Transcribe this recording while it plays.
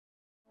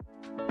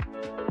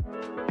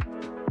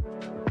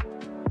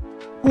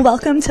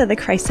Welcome to the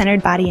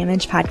Christ-Centered Body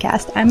Image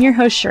Podcast. I'm your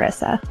host,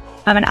 Sharissa.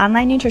 I'm an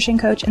online nutrition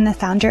coach and the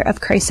founder of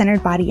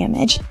Christ-Centered Body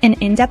Image, an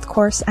in-depth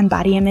course on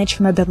body image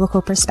from a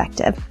biblical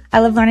perspective. I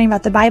love learning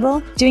about the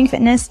Bible, doing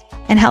fitness,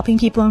 and helping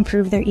people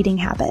improve their eating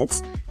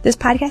habits. This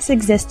podcast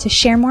exists to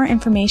share more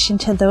information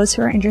to those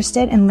who are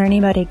interested in learning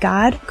about a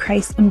God,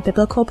 Christ, and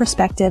biblical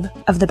perspective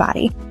of the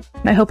body.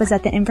 My hope is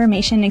that the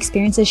information and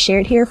experiences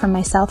shared here from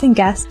myself and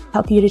guests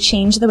help you to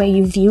change the way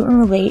you view and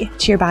relate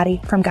to your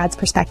body from God's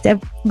perspective.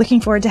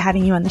 Looking forward to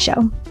having you on the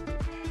show.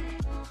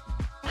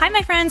 Hi,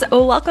 my friends.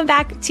 Welcome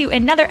back to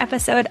another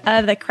episode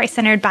of the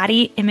Christ-Centered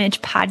Body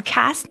Image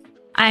Podcast.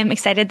 I'm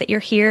excited that you're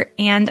here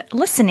and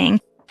listening.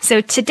 So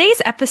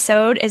today's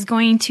episode is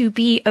going to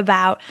be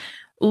about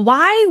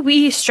why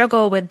we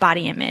struggle with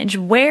body image.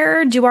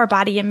 Where do our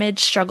body image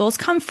struggles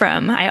come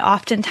from? I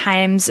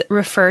oftentimes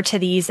refer to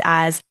these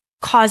as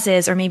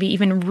causes or maybe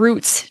even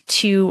roots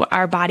to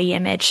our body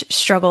image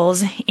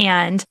struggles.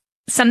 And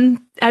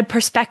a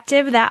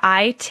perspective that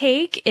I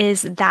take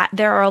is that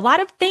there are a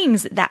lot of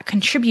things that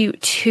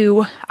contribute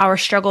to our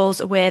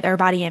struggles with our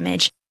body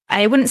image.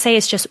 I wouldn't say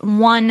it's just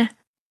one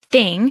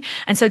thing.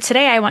 And so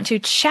today I want to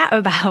chat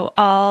about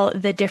all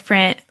the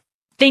different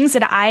things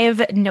that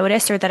I've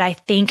noticed or that I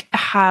think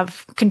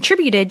have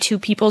contributed to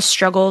people's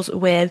struggles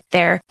with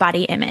their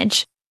body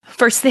image.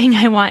 First thing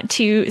I want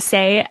to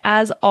say,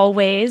 as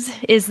always,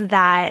 is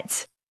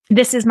that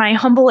this is my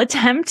humble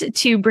attempt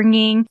to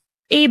bringing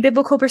a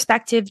biblical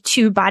perspective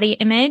to body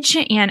image.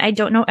 And I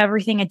don't know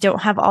everything. I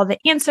don't have all the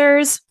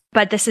answers,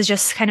 but this is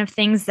just kind of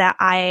things that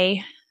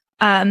I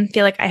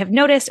feel like I have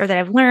noticed or that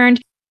I've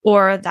learned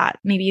or that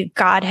maybe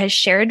God has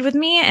shared with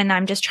me. And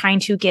I'm just trying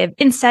to give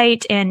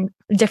insight and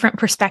different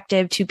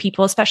perspective to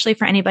people, especially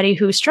for anybody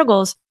who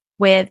struggles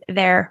with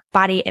their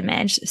body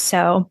image.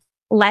 So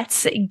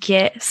let's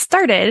get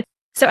started.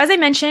 So as I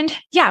mentioned,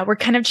 we're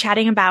kind of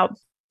chatting about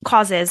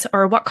causes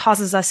or what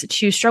causes us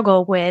to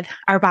struggle with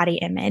our body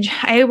image.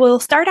 I will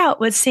start out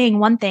with saying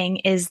one thing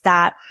is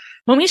that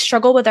when we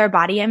struggle with our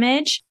body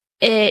image,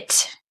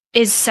 it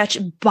is such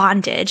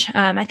bondage.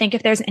 I think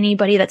if there's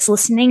anybody that's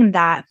listening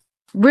that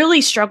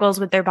really struggles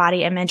with their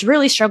body image,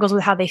 really struggles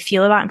with how they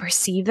feel about and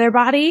perceive their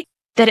body,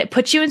 that it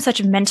puts you in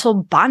such mental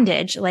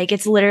bondage. Like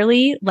it's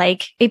literally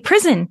like a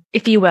prison,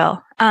 if you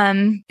will,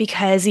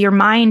 because your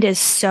mind is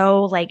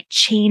so like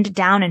chained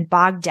down and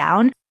bogged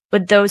down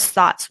with those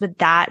thoughts, with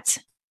that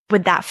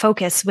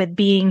focus, with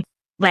being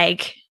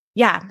like,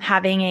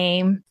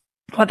 having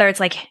whether it's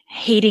like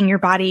hating your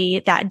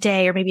body that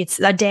day, or maybe it's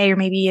a day, or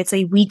maybe it's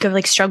a week of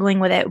like struggling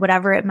with it,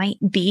 whatever it might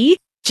be.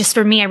 Just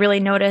for me, I really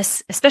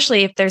notice,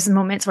 especially if there's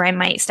moments where I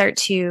might start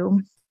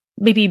to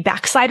maybe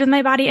backslide with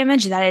my body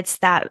image, that it's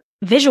that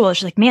visual.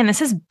 It's like, man,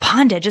 this is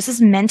bondage. This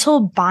is mental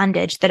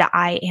bondage that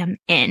I am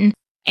in.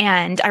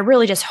 And I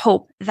really just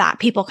hope that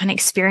people can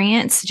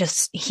experience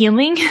just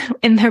healing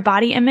in their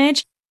body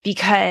image,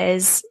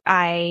 because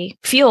I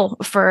feel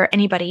for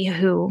anybody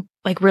who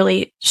like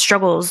really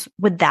struggles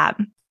with that.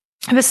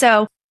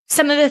 So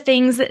some of the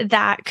things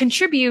that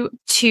contribute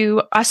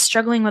to us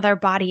struggling with our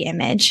body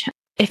image.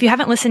 If you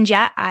haven't listened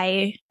yet,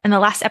 in the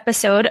last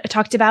episode, I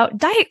talked about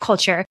diet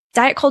culture.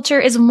 Diet culture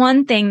is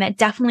one thing that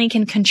definitely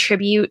can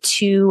contribute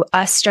to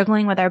us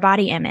struggling with our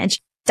body image.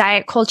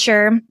 Diet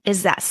culture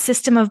is that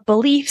system of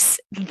beliefs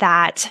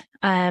that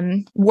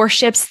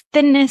worships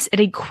thinness. It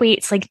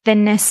equates like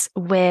thinness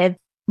with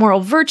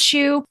moral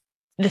virtue.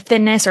 The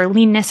thinness or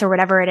leanness or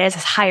whatever it is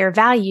higher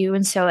value.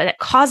 And so it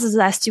causes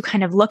us to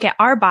kind of look at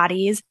our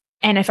bodies.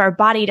 And if our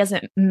body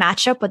doesn't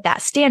match up with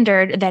that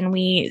standard, then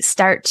we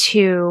start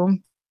to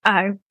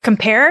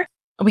compare.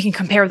 We can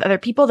compare with other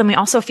people. Then we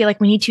also feel like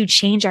we need to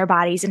change our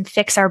bodies and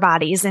fix our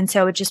bodies. And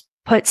so it just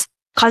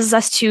causes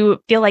us to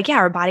feel like,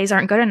 our bodies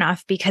aren't good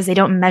enough because they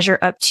don't measure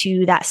up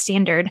to that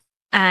standard,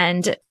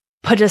 and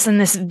put us in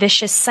this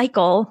vicious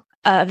cycle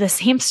of this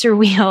hamster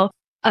wheel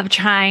of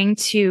trying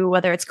to,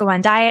 whether it's go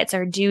on diets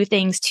or do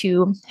things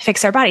to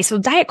fix our body. So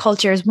diet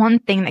culture is one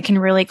thing that can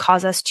really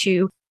cause us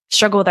to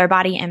struggle with our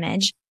body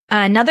image.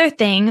 Another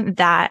thing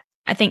that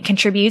I think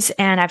contributes,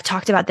 and I've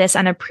talked about this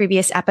on a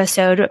previous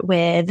episode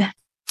with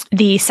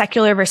the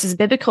secular versus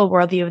biblical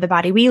worldview of the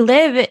body. We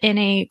live in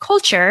a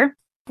culture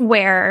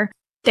where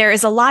there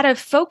is a lot of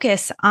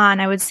focus on,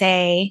 I would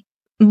say,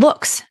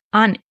 looks,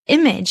 on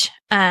image,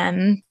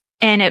 and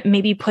it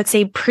maybe puts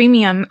a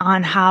premium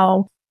on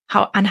how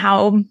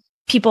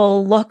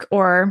people look,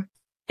 or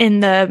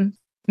in the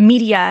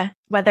media,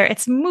 whether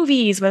it's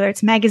movies, whether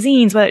it's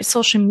magazines, whether it's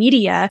social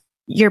media,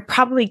 you're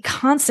probably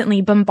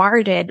constantly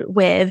bombarded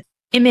with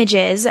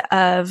images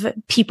of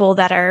people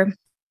that are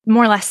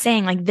more or less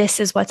saying like,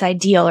 this is what's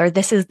ideal, or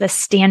this is the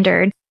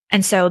standard.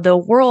 And so the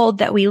world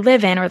that we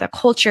live in, or the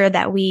culture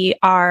that we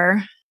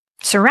are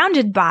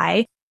surrounded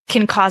by,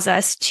 can cause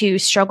us to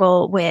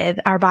struggle with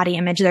our body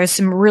image. There's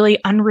some really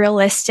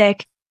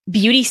unrealistic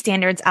beauty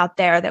standards out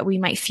there that we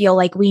might feel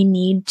like we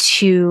need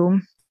to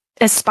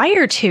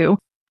aspire to,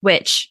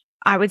 which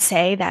I would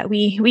say that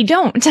we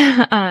don't.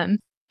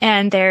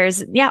 And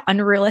there's,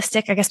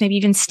 unrealistic, I guess maybe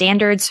even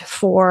standards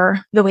for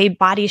the way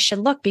bodies should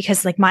look,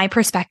 because like my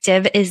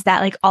perspective is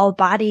that like all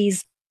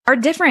bodies are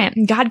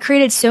different. God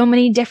created so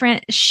many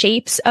different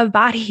shapes of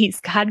bodies.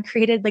 God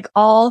created like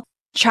all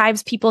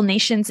tribes, people,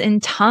 nations,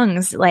 and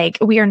tongues. Like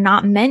we are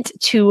not meant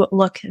to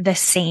look the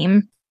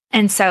same.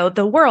 And so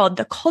the world,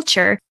 the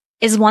culture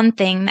is one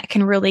thing that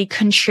can really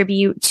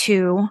contribute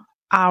to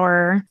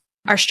our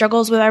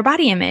struggles with our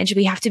body image.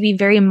 We have to be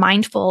very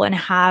mindful and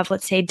have,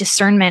 let's say,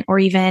 discernment or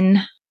even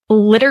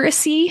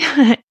literacy,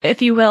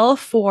 if you will,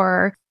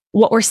 for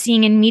what we're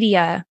seeing in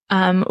media,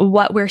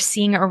 what we're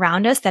seeing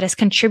around us that is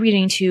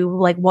contributing to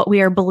like what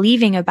we are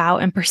believing about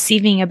and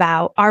perceiving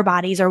about our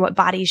bodies or what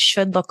bodies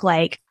should look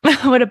like,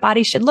 what a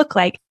body should look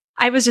like.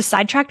 I was just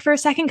sidetracked for a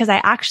second because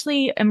I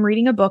actually am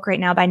reading a book right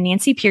now by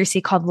Nancy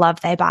Pearcey called Love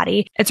Thy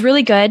Body. It's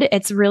really good.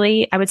 It's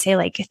really, I would say,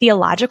 like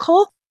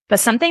theological, but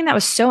something that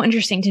was so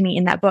interesting to me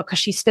in that book, because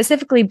she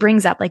specifically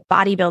brings up like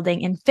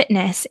bodybuilding and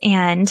fitness.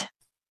 And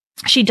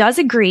she does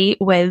agree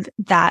with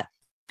that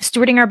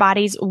stewarding our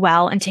bodies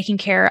well and taking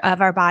care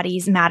of our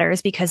bodies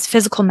matters, because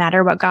physical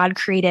matter, what God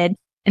created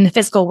in the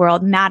physical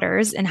world,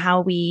 matters, and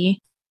how we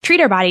treat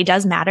our body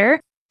does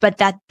matter. But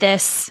that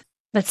this,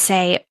 let's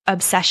say,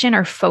 obsession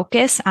or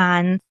focus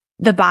on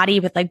the body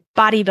with like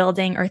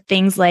bodybuilding or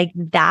things like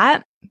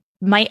that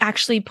might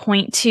actually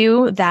point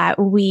to that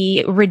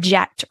we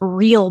reject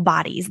real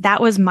bodies. That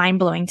was mind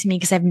blowing to me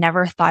because I've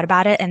never thought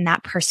about it in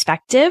that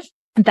perspective,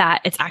 that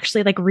it's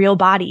actually like real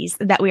bodies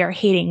that we are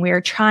hating. We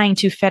are trying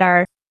to fit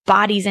our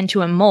bodies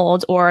into a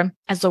mold, or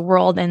as the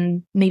world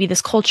and maybe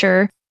this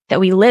culture that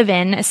we live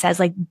in says,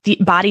 like the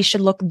bodies should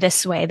look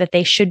this way, that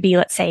they should be,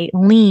 let's say,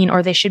 lean,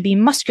 or they should be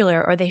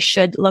muscular, or they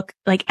should look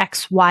like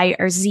X, Y,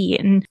 or Z.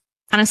 And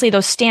honestly,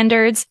 those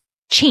standards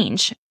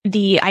change.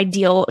 The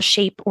ideal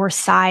shape or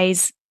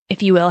size,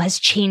 if you will, has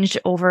changed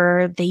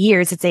over the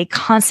years. It's a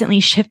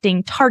constantly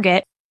shifting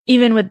target.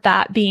 Even with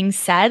that being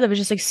said, it was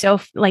just like so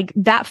like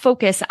that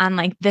focus on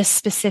like this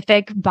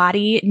specific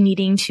body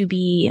needing to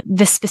be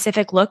this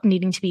specific look,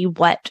 needing to be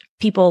what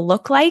people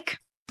look like.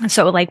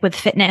 So like with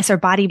fitness or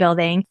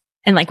bodybuilding,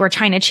 and like we're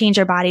trying to change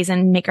our bodies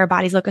and make our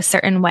bodies look a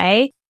certain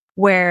way,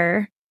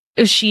 where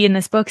she in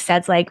this book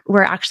says like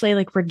we're actually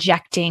like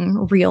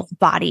rejecting real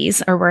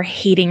bodies, or we're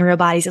hating real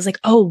bodies. It's like,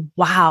 oh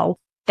wow,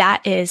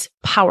 that is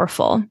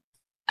powerful.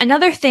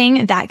 Another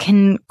thing that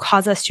can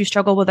cause us to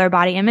struggle with our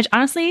body image,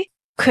 honestly,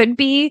 could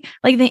be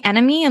like the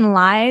enemy and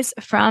lies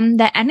from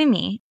the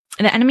enemy.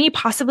 The enemy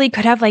possibly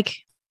could have like,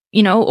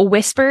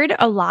 whispered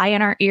a lie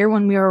in our ear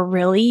when we were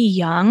really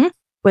young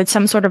with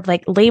some sort of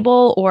like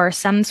label or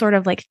some sort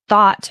of like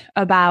thought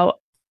about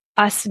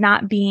us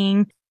not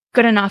being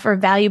good enough or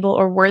valuable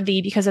or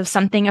worthy because of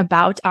something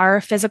about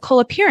our physical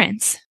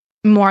appearance,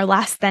 more or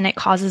less than it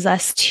causes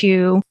us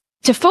to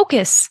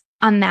focus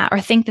on that or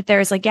think that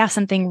there's like,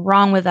 something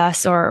wrong with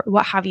us or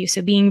what have you.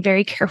 So being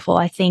very careful,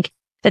 I think,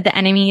 that the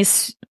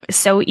enemies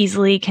so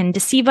easily can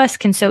deceive us,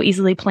 can so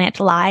easily plant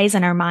lies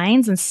in our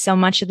minds. And so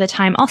much of the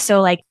time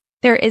also like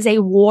there is a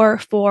war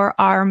for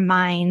our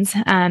minds,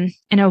 and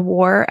a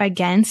war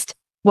against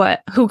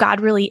who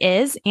God really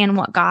is and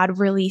what God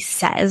really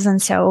says.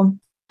 And so,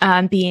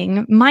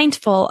 being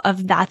mindful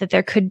of that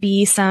there could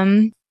be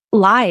some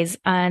lies,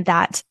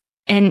 that,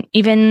 and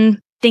even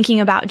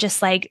thinking about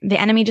just like the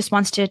enemy just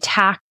wants to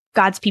attack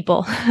God's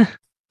people.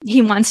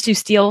 He wants to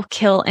steal,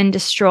 kill, and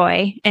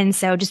destroy. And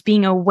so just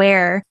being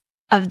aware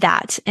of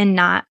that and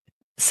not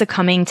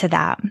succumbing to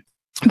that.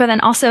 But then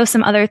also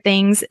some other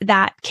things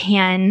that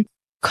can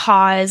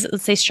cause,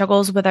 let's say,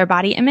 struggles with our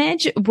body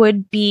image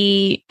would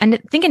be, and I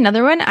think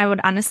another one I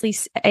would honestly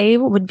say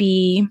would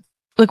be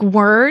like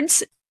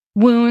words,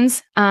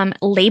 wounds,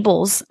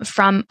 labels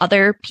from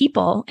other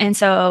people. And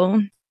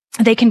so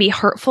they can be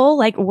hurtful,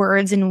 like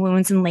words and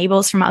wounds and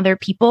labels from other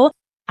people.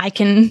 I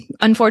can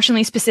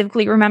unfortunately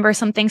specifically remember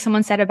something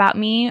someone said about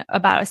me,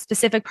 about a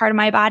specific part of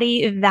my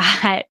body,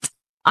 that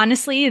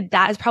honestly,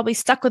 that has probably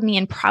stuck with me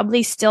and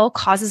probably still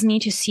causes me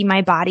to see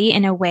my body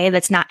in a way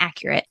that's not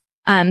accurate.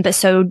 But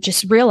so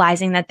just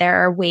realizing that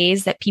there are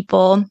ways that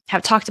people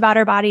have talked about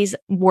our bodies,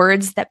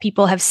 words that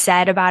people have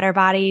said about our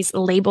bodies,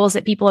 labels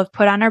that people have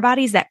put on our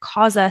bodies that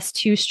cause us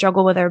to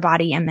struggle with our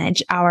body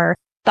image, our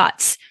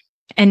thoughts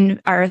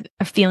and our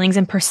feelings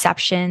and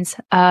perceptions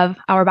of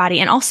our body.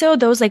 And also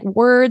those like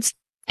words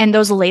and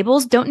those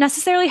labels don't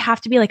necessarily have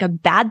to be like a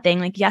bad thing.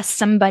 Like, yes,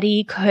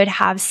 somebody could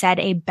have said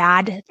a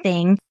bad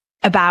thing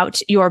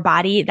about your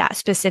body that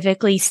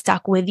specifically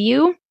stuck with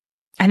you.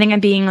 I think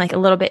I'm being like a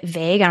little bit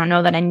vague. I don't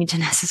know that I need to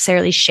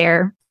necessarily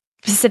share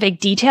specific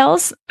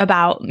details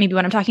about maybe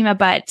what I'm talking about,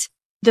 but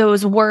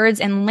those words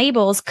and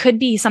labels could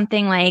be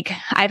something like,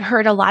 I've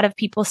heard a lot of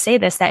people say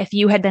this, that if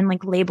you had been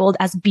like labeled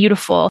as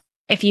beautiful,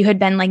 if you had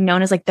been like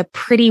known as like the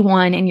pretty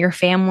one in your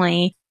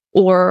family,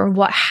 or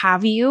what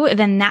have you,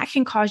 then that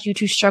can cause you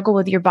to struggle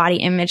with your body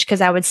image. Cause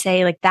I would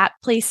say like that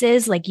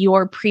places like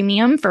your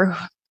premium for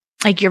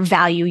like your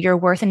value, your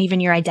worth, and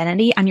even your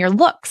identity on your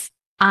looks,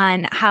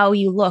 on how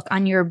you look,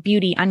 on your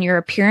beauty, on your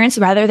appearance,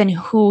 rather than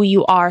who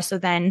you are. So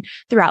then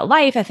throughout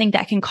life, I think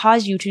that can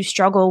cause you to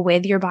struggle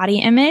with your body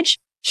image,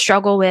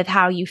 struggle with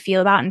how you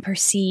feel about and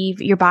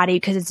perceive your body,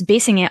 because it's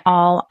basing it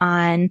all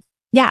on,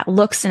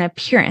 looks and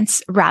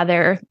appearance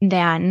rather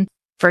than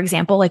for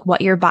example, like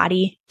what your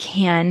body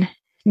can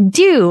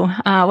do,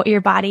 what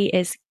your body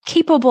is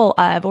capable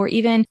of, or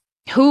even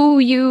who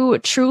you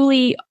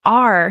truly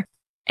are.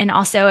 And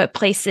also it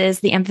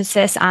places the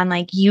emphasis on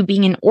like you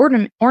being an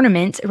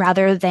ornament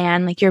rather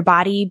than like your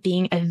body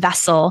being a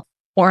vessel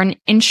or an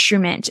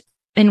instrument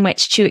in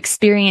which to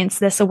experience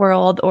this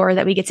world, or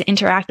that we get to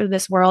interact with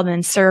this world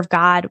and serve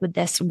God with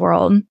this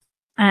world.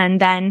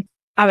 And then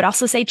I would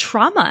also say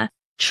trauma.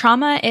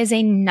 Trauma is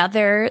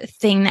another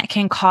thing that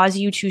can cause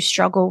you to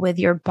struggle with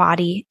your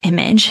body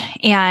image.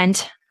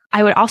 And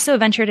I would also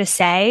venture to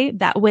say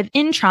that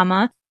within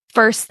trauma,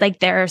 first, like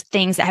there are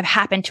things that have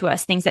happened to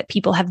us, things that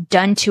people have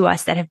done to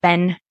us that have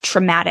been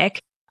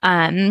traumatic.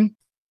 And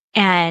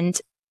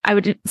I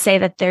would say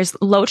that there's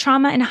low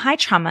trauma and high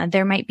trauma.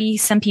 There might be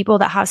some people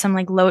that have some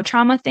like low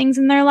trauma things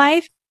in their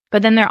life,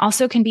 but then there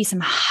also can be some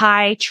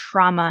high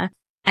trauma,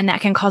 and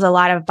that can cause a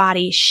lot of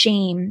body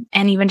shame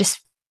and even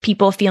just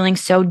people feeling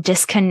so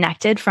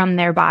disconnected from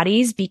their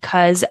bodies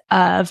because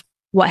of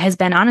what has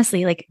been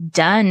honestly like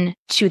done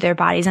to their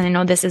bodies. And I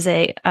know this is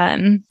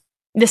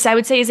this I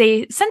would say is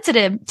a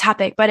sensitive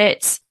topic, but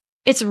it's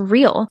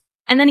real.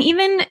 And then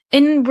even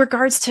in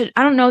regards to,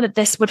 I don't know that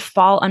this would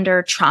fall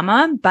under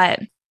trauma, but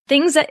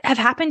things that have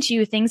happened to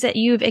you, things that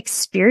you've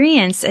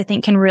experienced, I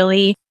think can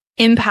really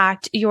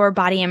impact your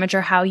body image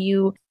or how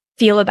you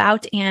feel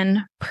about and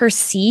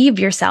perceive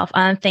yourself.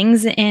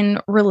 Things in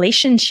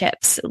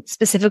relationships,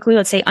 specifically,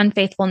 let's say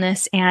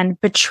unfaithfulness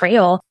and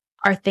betrayal,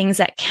 are things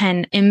that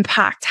can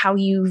impact how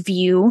you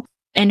view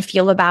and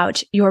feel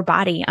about your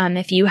body.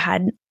 If you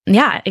had,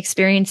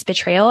 experienced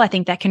betrayal, I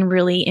think that can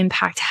really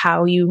impact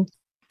how you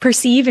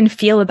perceive and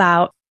feel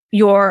about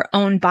your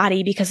own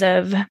body because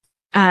of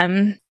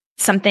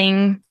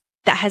something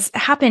that has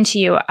happened to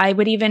you. I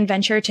would even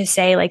venture to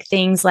say like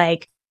things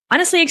like,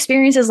 honestly,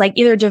 experiences like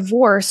either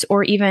divorce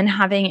or even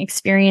having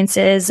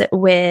experiences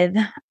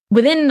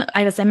within,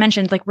 as I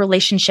mentioned, like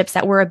relationships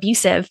that were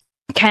abusive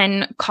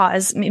can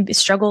cause maybe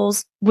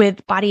struggles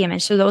with body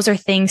image. So those are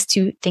things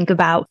to think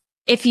about.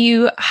 If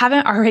you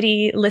haven't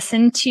already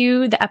listened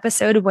to the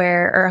episode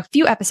or a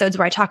few episodes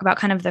where I talk about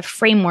kind of the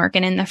framework,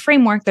 and in the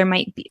framework,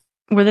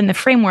 within the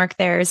framework,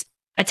 there's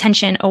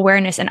attention,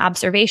 awareness, and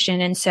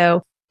observation. And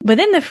so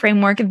within the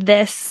framework,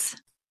 this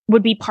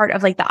would be part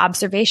of like the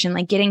observation,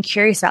 like getting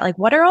curious about like,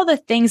 what are all the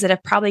things that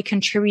have probably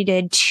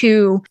contributed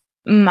to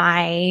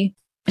my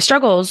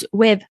struggles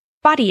with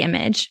body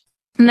image?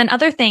 And then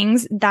other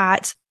things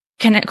that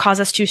can cause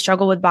us to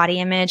struggle with body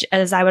image,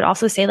 as I would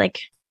also say, like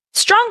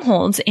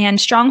strongholds. And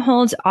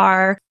strongholds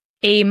are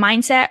a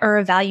mindset or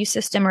a value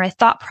system or a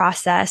thought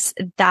process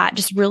that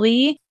just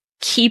really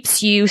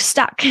keeps you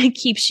stuck,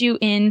 keeps you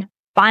in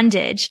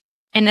bondage.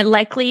 And it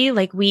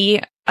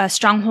likely, a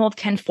stronghold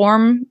can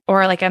form,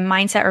 or like a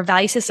mindset or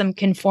value system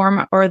can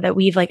form, or that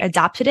we've like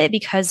adopted it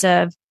because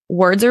of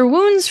words or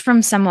wounds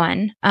from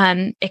someone.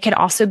 It could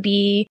also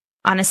be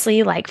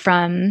honestly like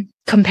from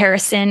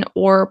comparison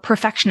or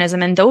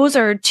perfectionism. And those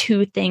are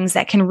two things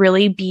that can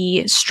really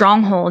be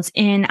strongholds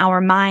in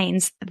our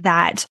minds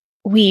that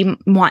we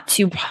want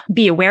to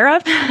be aware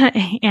of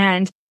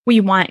and we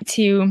want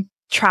to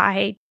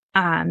try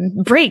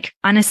break,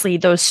 honestly,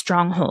 those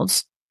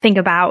strongholds. Think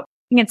about,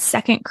 I think it's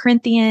 2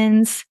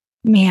 Corinthians,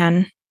 I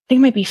think it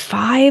might be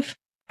 5.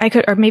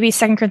 Or maybe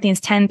 2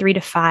 Corinthians 10,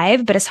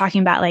 3-5, but it's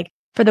talking about like,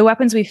 for the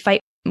weapons we fight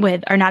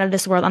with are not of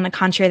this world. On the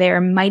contrary, they are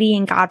mighty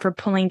in God for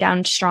pulling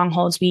down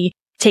strongholds. We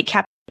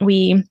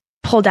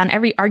pull down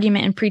every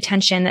argument and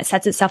pretension that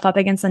sets itself up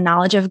against the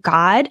knowledge of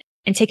God,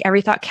 and take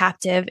every thought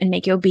captive and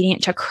make it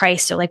obedient to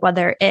Christ. So like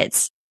whether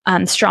it's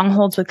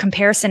strongholds with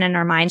comparison in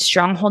our minds,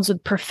 strongholds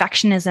with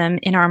perfectionism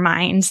in our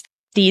minds,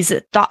 these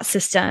thought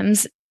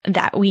systems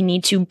that we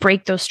need to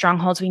break those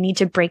strongholds. We need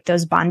to break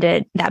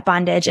that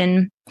bondage.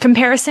 And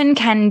comparison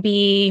can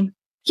be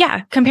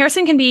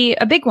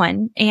a big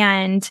one.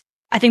 And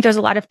I think there's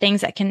a lot of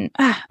things that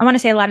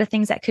a lot of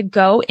things that could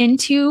go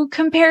into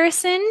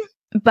comparison,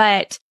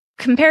 but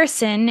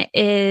comparison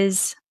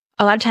is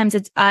a lot of times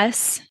it's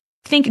us.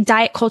 I think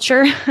diet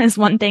culture is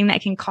one thing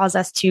that can cause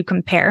us to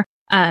compare.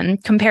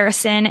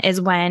 Comparison is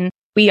when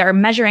we are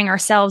measuring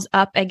ourselves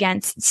up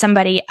against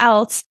somebody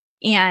else,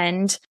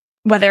 and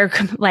whether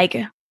like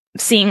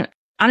seeing,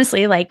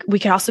 honestly, like we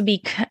could also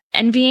be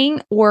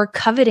envying or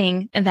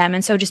coveting them.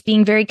 And so just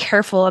being very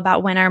careful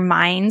about when our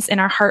minds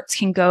and our hearts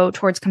can go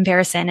towards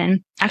comparison.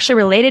 And actually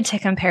related to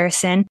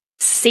comparison,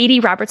 Sadie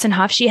Robertson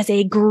Huff, she has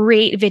a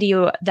great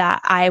video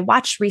that I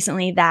watched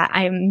recently that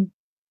I'm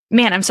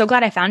so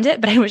glad I found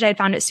it, but I wish I had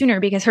found it sooner,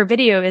 because her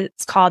video is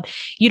called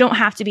 "You Don't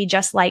Have to Be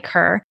Just Like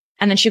Her."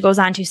 And then she goes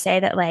on to say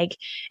that like,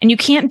 and you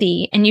can't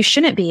be, and you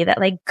shouldn't be, that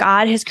like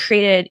God has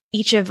created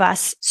each of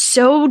us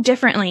so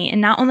differently.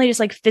 And not only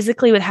just like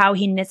physically with how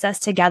he knits us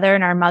together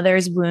in our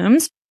mother's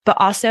wombs, but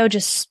also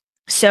just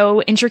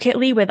so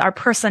intricately with our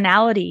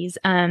personalities.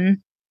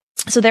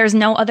 So there's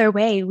no other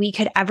way we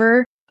could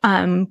ever,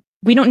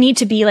 we don't need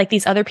to be like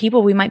these other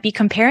people we might be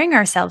comparing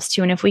ourselves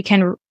to. And if we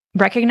can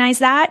recognize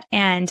that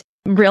and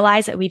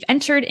realize that we've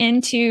entered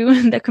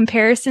into the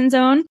comparison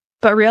zone,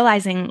 But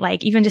realizing,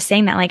 like, even just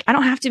saying that, like, I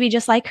don't have to be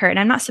just like her and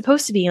I'm not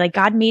supposed to be. Like,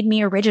 God made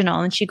me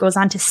original. And she goes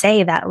on to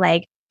say that,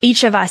 like,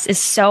 each of us is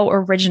so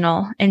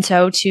original. And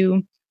so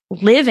to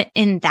live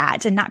in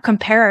that and not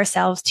compare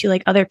ourselves to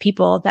like other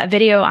people, that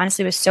video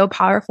honestly was so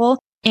powerful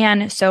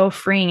and so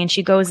freeing. And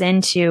she goes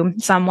into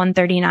Psalm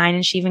 139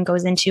 and she even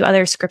goes into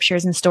other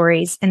scriptures and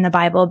stories in the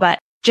Bible, but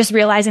just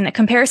realizing that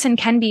comparison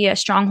can be a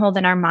stronghold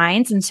in our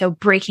minds. And so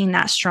breaking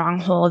that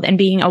stronghold and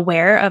being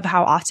aware of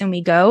how often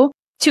we go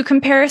to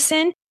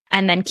comparison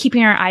and then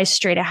keeping our eyes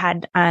straight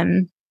ahead.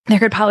 There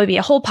could probably be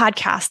a whole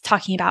podcast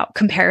talking about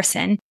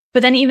comparison,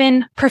 but then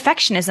even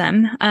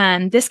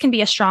perfectionism. This can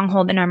be a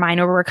stronghold in our mind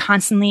where we're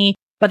constantly,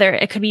 whether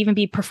it could even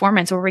be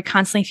performance, where we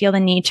constantly feel the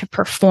need to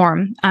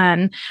perform.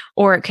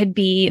 Or it could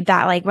be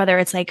that like, whether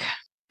it's like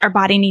our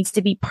body needs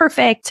to be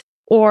perfect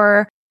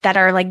or that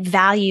our like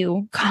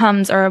value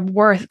comes or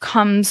worth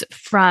comes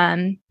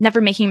from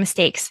never making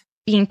mistakes,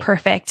 being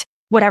perfect,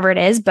 whatever it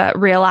is, but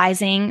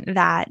realizing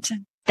that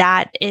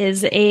that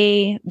is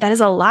a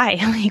lie.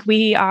 Like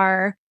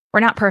we're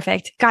not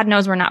perfect. God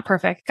knows we're not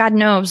perfect. God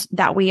knows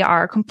that we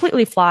are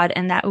completely flawed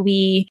and that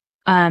we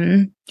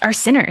are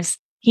sinners.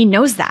 He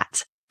knows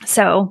that.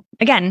 So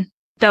again,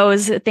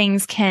 those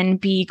things can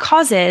be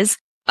causes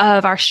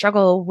of our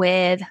struggle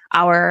with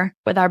our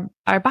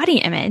body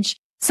image.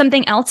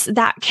 Something else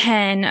that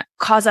can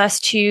cause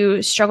us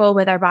to struggle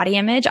with our body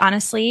image,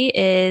 honestly,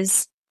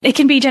 is it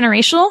can be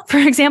generational. For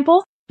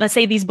example, let's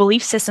say these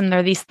belief systems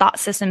or these thought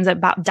systems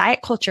about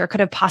diet culture could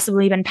have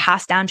possibly been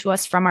passed down to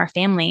us from our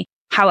family.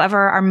 However,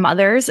 our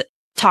mothers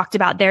talked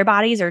about their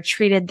bodies or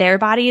treated their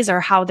bodies or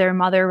how their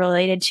mother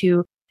related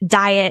to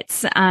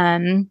diets,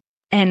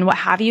 and what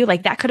have you,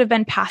 like that could have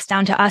been passed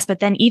down to us. But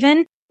then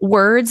even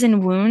words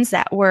and wounds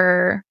that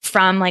were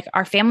from like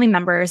our family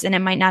members, and it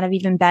might not have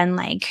even been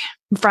like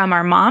from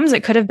our moms.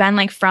 It could have been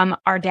like from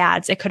our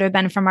dads. It could have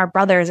been from our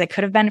brothers. It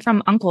could have been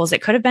from uncles.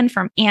 It could have been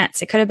from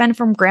aunts. It could have been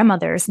from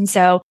grandmothers. And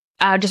so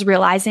just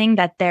realizing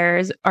that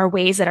are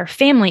ways that our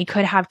family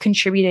could have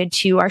contributed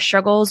to our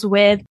struggles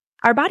with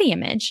our body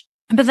image.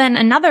 But then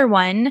another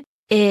one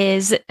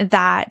is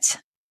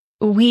that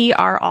we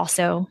are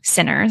also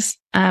sinners.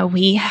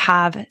 We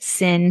have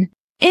sin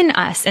in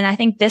us. And I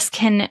think this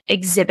can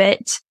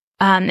exhibit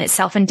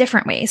itself in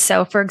different ways.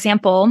 So for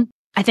example,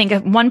 I think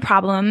one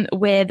problem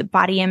with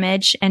body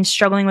image and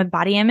struggling with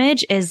body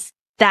image is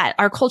that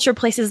our culture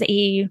places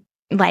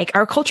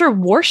our culture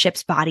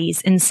worships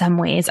bodies in some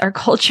ways. Our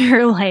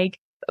culture, like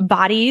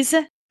bodies,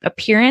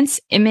 appearance,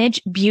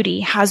 image, beauty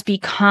has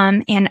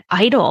become an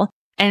idol.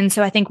 And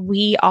so I think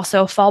we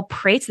also fall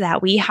prey to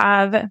that. We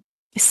have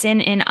sin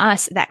in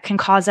us that can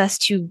cause us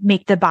to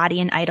make the body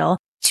an idol,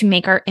 to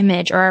make our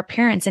image or our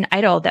appearance an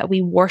idol, that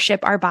we worship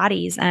our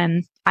bodies.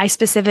 I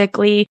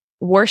specifically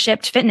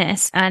worshipped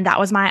fitness, and that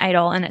was my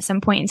idol. And at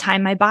some point in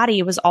time, my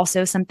body was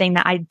also something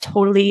that I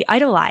totally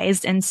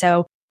idolized. And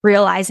so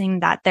realizing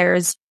that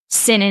there's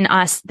sin in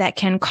us that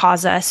can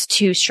cause us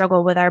to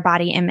struggle with our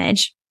body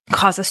image,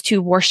 cause us to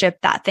worship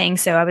that thing.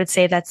 So I would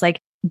say that's like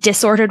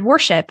disordered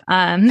worship.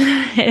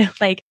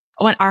 Like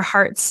when our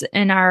hearts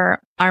and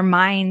our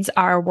minds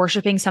are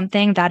worshiping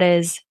something that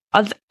is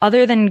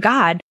other than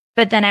God.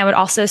 But then I would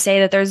also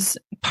say that there's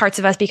parts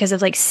of us, because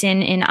of like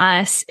sin in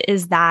us,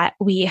 is that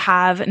we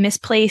have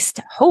misplaced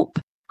hope.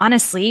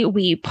 Honestly,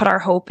 we put our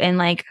hope in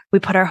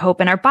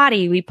our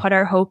body. We put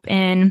our hope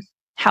in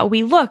how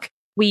we look.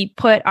 We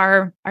put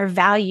our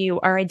value,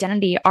 our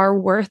identity, our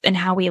worth in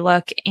how we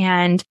look.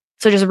 And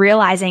so just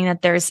realizing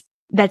that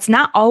that's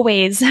not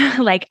always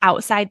like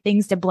outside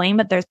things to blame,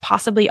 but there's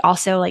possibly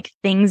also like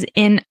things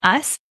in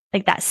us,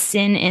 like that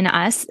sin in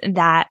us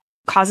that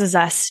causes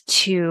us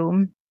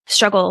to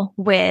struggle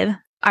with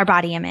our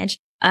body image.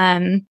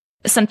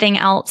 Something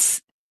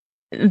else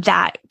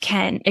that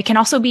it can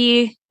also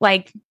be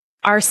like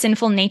our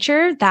sinful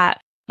nature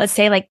that, let's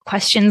say, like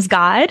questions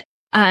God,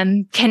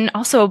 can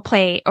also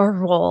play a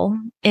role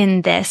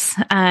in this,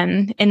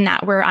 in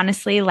that we're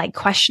honestly like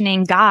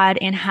questioning God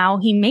and how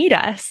he made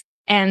us.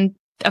 And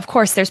of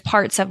course, there's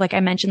parts of, like I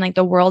mentioned, like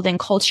the world and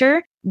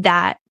culture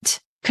that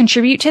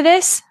contribute to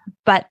this,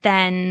 but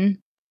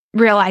then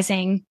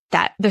realizing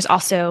that there's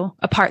also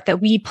a part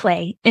that we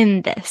play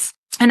in this.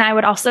 And I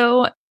would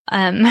also,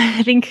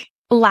 I think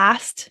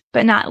last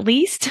but not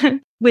least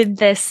with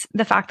this,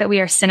 the fact that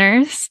we are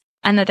sinners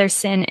and that there's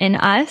sin in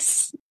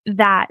us,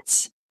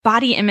 that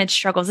body image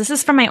struggles. This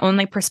is from my own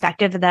like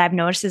perspective that I've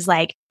noticed is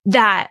like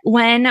that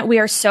when we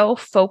are so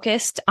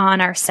focused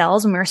on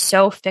ourselves, when we're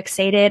so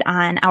fixated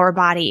on our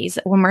bodies,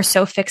 when we're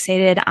so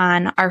fixated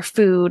on our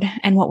food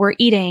and what we're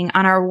eating,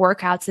 on our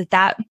workouts,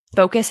 that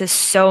focus is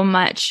so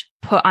much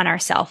put on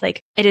ourselves.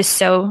 Like it is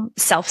so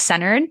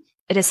self-centered.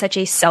 It is such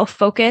a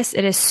self-focus.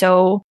 It is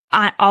so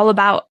all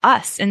about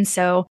us. And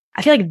so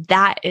I feel like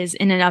that is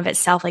in and of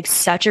itself like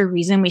such a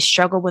reason we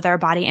struggle with our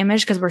body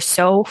image, because we're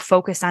so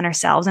focused on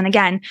ourselves. And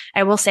again,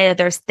 I will say that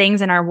there's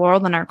things in our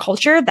world and our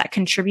culture that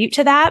contribute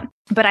to that.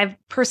 But I've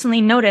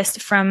personally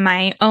noticed from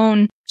my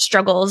own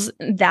struggles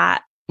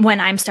that when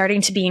I'm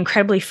starting to be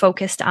incredibly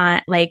focused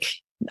on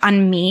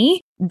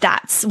me,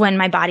 that's when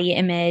my body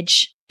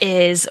image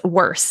is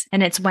worse.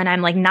 And it's when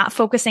I'm like not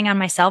focusing on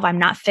myself. I'm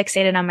not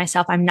fixated on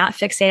myself. I'm not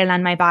fixated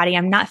on my body.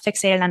 I'm not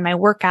fixated on my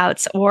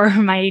workouts or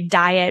my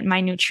diet,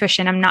 my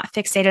nutrition. I'm not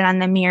fixated on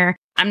the mirror.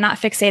 I'm not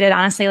fixated,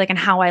 honestly, like on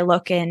how I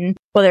look in,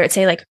 whether it's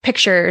say like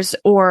pictures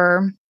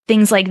or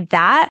things like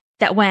that,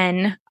 that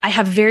when I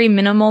have very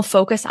minimal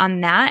focus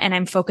on that and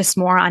I'm focused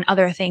more on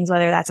other things,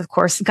 whether that's of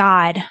course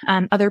God,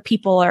 other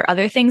people or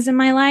other things in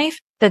my life,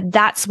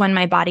 that's when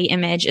my body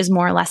image is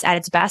more or less at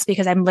its best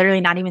because I'm literally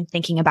not even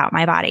thinking about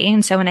my body.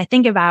 And so when I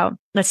think about,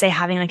 let's say,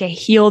 having like a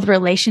healed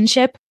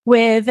relationship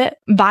with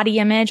body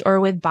image or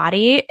with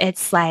body,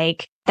 it's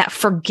like that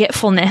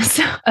forgetfulness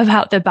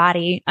about the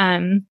body.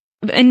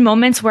 In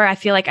moments where I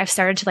feel like I've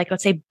started to like,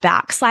 let's say,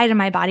 backslide in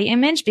my body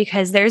image,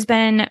 because there's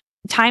been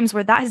times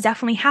where that has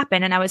definitely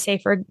happened. And I would say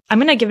I'm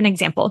going to give an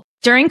example.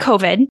 During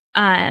COVID,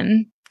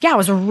 I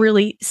was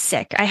really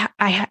sick. I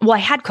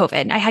had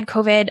COVID. I had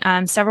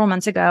COVID several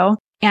months ago.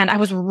 And I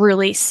was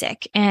really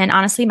sick. And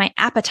honestly, my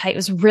appetite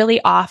was really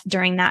off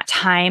during that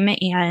time.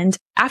 And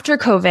after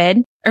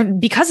COVID, or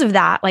because of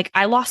that, like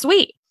I lost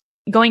weight.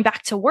 Going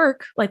back to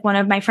work, like one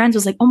of my friends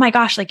was like, "Oh my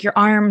gosh, like your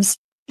arms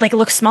like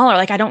look smaller."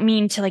 Like I don't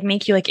mean to like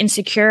make you like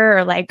insecure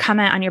or like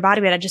comment on your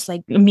body, but I just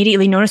like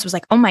immediately noticed was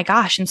like, "Oh my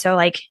gosh." And so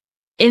like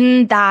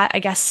in that, I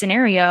guess,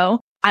 scenario,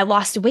 I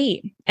lost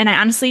weight and I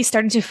honestly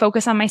started to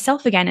focus on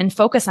myself again and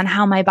focus on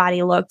how my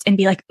body looked and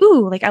be like,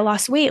 "Ooh, like I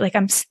lost weight, like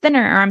I'm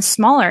thinner or I'm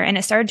smaller." And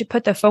it started to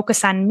put the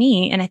focus on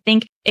me. And I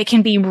think it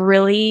can be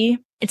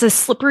it's a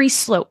slippery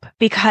slope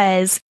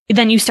because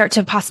then you start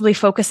to possibly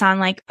focus on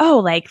like, oh,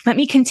 like let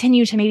me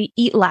continue to maybe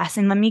eat less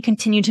and let me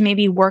continue to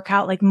maybe work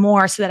out like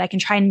more so that I can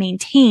try and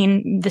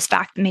maintain this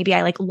fact that maybe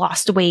I like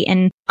lost weight.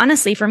 And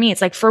honestly, for me,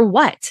 it's like, for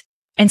what?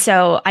 And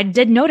so I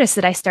did notice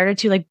that I started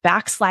to like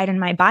backslide in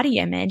my body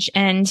image,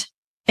 and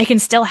it can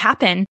still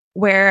happen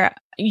where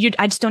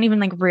I just don't even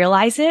like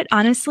realize it,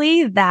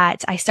 honestly,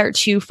 that I start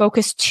to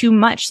focus too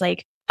much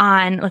like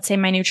on, let's say,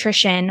 my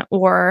nutrition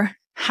or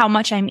how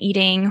much I'm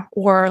eating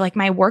or like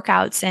my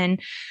workouts.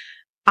 And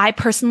I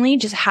personally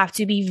just have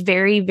to be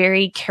very,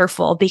 very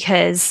careful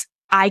because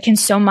I can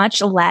so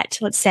much let,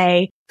 let's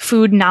say,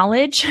 food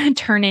knowledge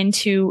turn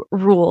into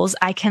rules.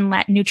 I can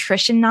let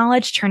nutrition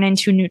knowledge turn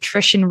into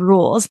nutrition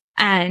rules.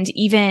 And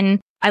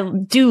even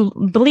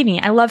believe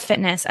me, I love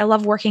fitness. I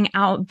love working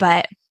out,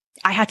 but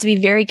I have to be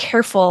very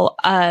careful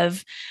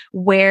of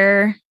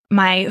where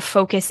my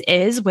focus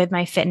is with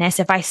my fitness.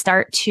 If I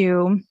start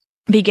to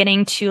be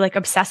getting too like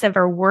obsessive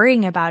or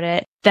worrying about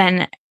it,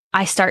 then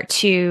I start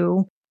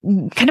to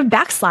kind of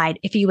backslide,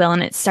 if you will,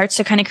 and it starts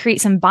to kind of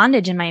create some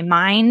bondage in my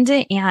mind.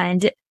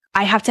 And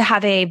I have to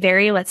have a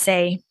very, let's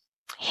say,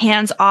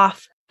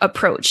 hands-off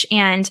approach.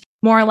 And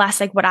more or less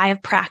like what I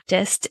have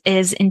practiced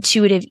is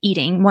intuitive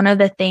eating. One of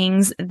the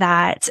things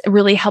that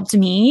really helped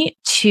me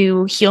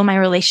to heal my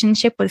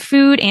relationship with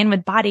food and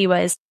with body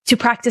was to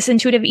practice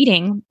intuitive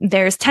eating.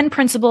 There's 10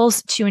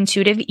 principles to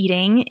intuitive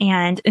eating,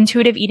 and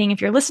intuitive eating, if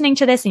you're listening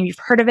to this and you've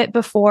heard of it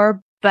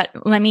before, but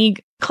let me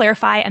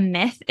clarify a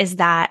myth, is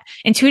that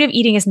intuitive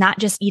eating is not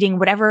just eating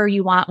whatever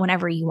you want,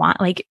 whenever you want.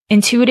 Like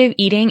intuitive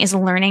eating is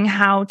learning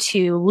how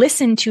to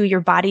listen to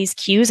your body's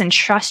cues and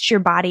trust your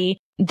body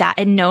that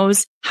it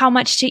knows how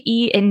much to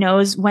eat, it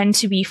knows when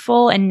to be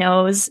full, and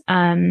knows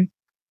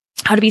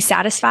how to be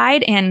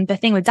satisfied. And the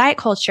thing with diet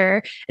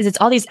culture is it's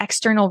all these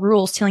external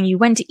rules telling you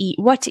when to eat,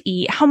 what to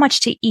eat, how much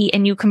to eat,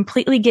 and you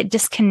completely get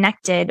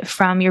disconnected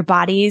from your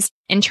body's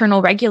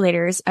internal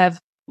regulators of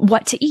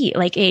what to eat.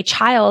 Like a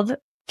child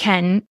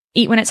can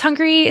eat when it's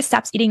hungry,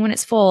 stops eating when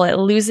it's full. It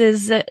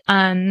loses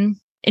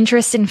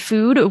interest in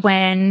food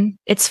when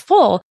it's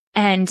full.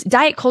 And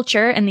diet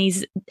culture and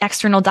these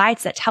external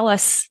diets that tell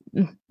us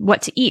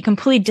what to eat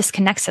completely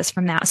disconnects us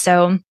from that.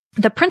 So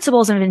the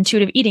principles of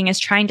intuitive eating is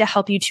trying to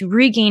help you to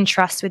regain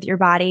trust with your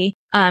body,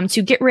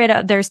 to get rid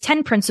of, there's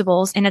 10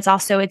 principles, and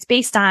it's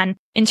based on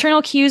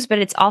internal cues, but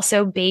it's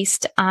also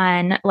based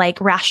on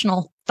like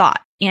rational thought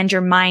and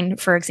your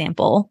mind, for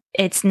example.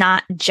 It's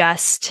not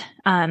just,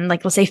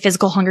 like let's say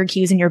physical hunger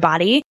cues in your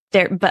body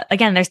there, but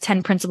again, there's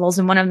 10 principles.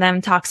 And one of them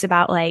talks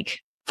about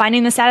like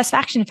finding the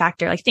satisfaction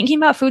factor, like thinking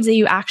about foods that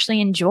you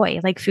actually enjoy,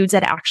 like foods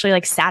that are actually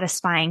like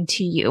satisfying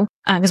to you.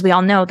 Because we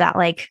all know that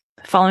like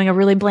following a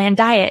really bland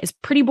diet is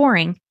pretty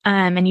boring,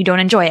 and you don't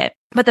enjoy it.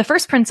 But the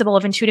first principle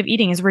of intuitive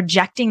eating is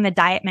rejecting the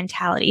diet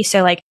mentality.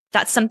 So like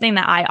that's something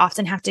that I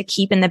often have to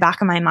keep in the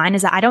back of my mind,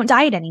 is that I don't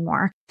diet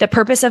anymore. The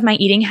purpose of my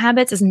eating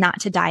habits is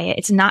not to diet.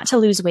 It's not to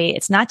lose weight.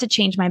 It's not to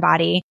change my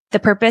body. The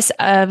purpose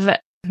of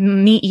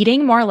me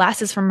eating more or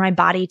less is for my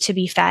body to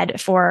be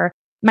fed, for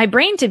my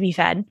brain to be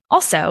fed,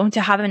 also to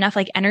have enough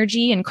like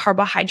energy and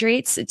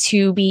carbohydrates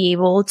to be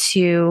able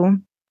to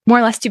more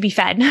or less to be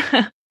fed.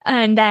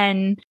 And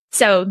then,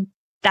 so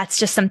that's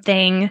just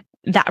something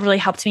that really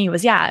helped me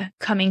was,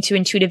 coming to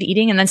intuitive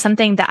eating. And then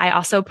something that I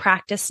also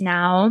practice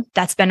now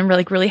that's been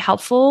really, really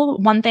helpful.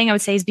 One thing I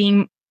would say is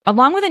being,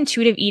 along with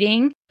intuitive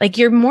eating, like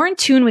you're more in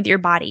tune with your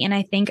body. And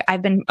I think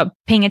I've been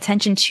paying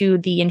attention to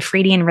the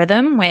infradian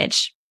rhythm,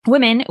 which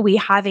women, we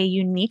have a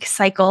unique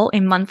cycle, a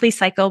monthly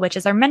cycle, which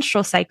is our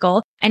menstrual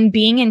cycle. And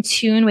being in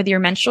tune with your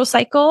menstrual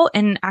cycle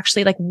and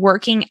actually like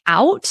working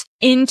out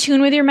in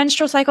tune with your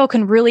menstrual cycle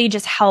can really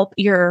just help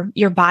your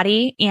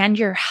body and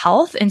your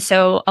health. And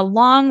so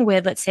along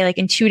with, let's say, like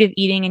intuitive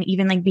eating and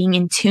even like being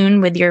in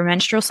tune with your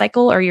menstrual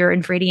cycle or your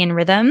infradian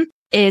rhythm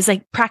is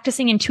like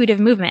practicing intuitive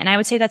movement. And I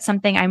would say that's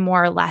something I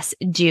more or less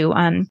do.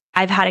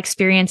 I've had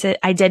experience.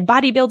 I did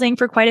bodybuilding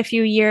for quite a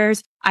few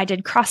years. I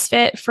did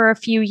CrossFit for a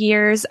few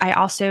years. I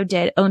also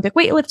did Olympic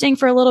weightlifting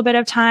for a little bit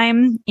of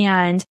time.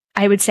 And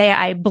I would say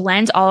I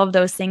blend all of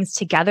those things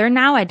together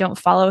now. I don't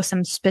follow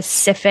some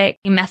specific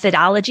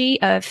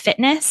methodology of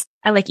fitness.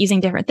 I like using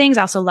different things.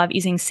 I also love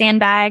using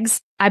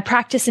sandbags. I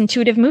practice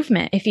intuitive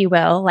movement, if you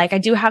will. Like I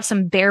do have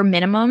some bare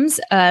minimums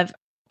of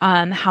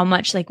how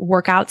much like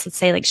workouts, let's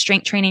say like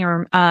strength training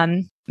or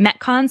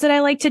Metcons that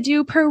I like to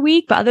do per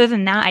week. But other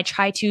than that, I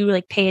try to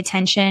like pay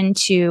attention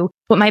to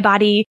what my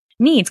body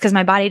needs, because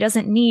my body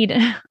doesn't need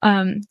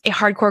a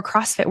hardcore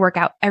CrossFit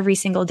workout every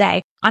single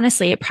day.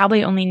 Honestly, it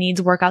probably only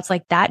needs workouts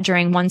like that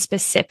during one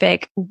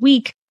specific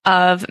week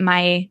of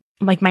my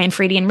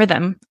infradian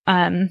rhythm.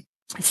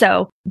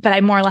 But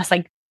I more or less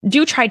like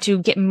do try to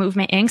get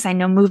movement in, because I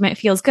know movement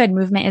feels good.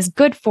 Movement is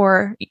good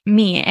for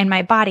me and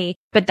my body,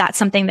 but that's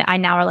something that I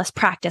now or less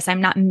practice.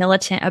 I'm not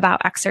militant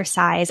about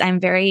exercise. I'm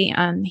very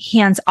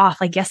hands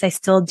off. Like, yes, I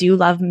still do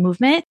love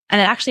movement,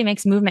 and it actually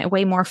makes movement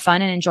way more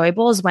fun and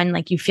enjoyable is when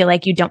like you feel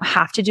like you don't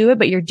have to do it,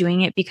 but you're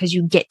doing it because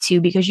you get to,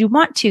 because you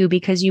want to,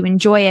 because you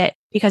enjoy it,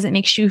 because it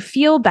makes you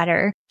feel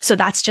better. So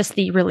that's just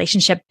the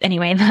relationship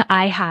anyway that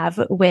I have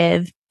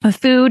with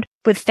food,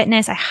 with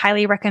fitness. I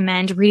highly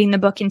recommend reading the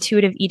book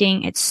Intuitive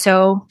Eating. It's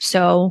so,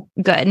 so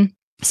good.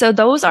 So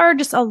those are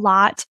just a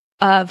lot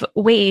of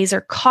ways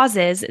or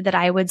causes that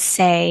I would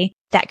say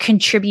that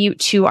contribute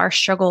to our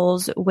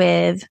struggles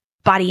with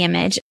body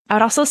image. I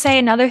would also say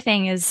another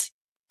thing is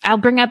I'll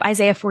bring up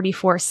Isaiah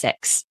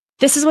 44:6.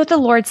 This is what the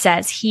Lord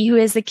says, He who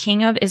is the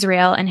King of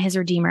Israel and his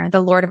Redeemer,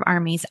 the Lord of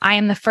armies. I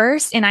am the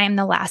first and I am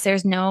the last.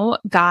 There's no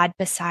God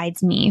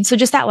besides me. So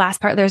just that last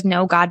part, there's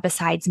no God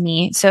besides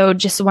me. So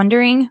just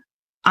wondering,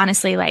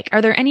 honestly, like,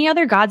 are there any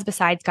other gods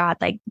besides God?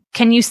 Like,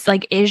 can you,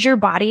 like, is your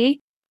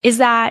body, is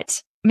that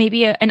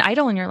maybe an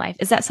idol in your life?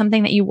 Is that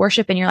something that you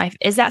worship in your life?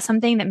 Is that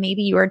something that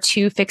maybe you are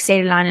too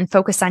fixated on and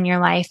focused on your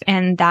life,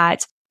 and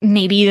that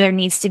maybe there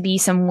needs to be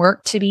some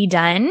work to be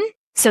done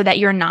so that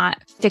you're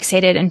not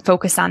fixated and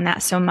focused on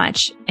that so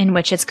much, in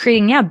which it's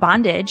creating,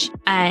 bondage.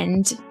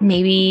 And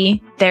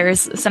maybe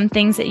there's some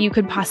things that you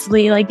could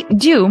possibly like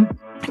do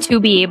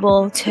to be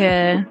able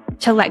to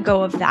let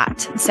go of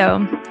that.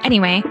 So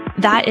anyway,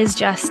 that is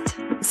just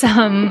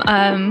some,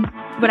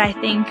 what I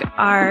think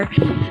are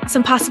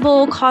some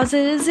possible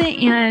causes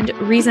and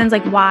reasons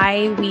like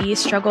why we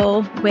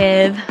struggle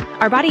with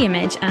our body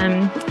image.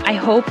 I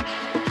hope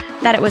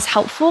that it was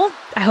helpful.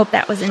 I hope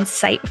that was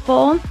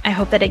insightful. I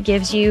hope that it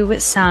gives you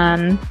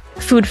some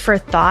food for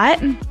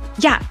thought.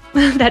 Yeah,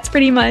 that's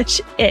pretty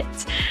much it.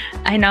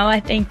 I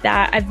think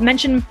that I've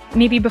mentioned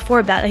maybe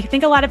before that I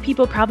think a lot of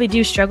people probably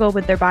do struggle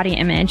with their body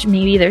image.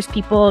 Maybe there's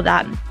people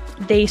that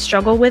they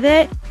struggle with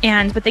it,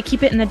 but they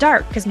keep it in the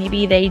dark because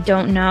maybe they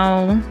don't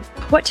know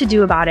what to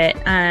do about it.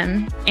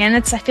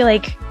 I feel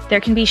like there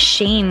can be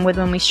shame with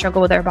when we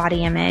struggle with our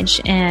body image,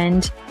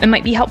 and it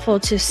might be helpful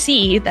to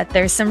see that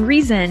there's some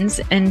reasons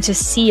and to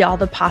see all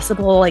the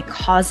possible like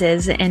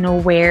causes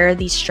and where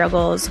these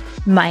struggles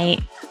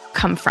might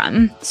come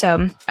from.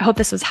 So I hope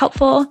this was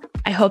helpful.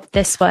 I hope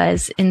this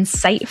was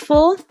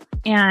insightful,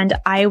 and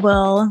I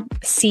will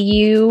see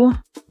you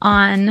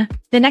on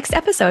the next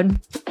episode.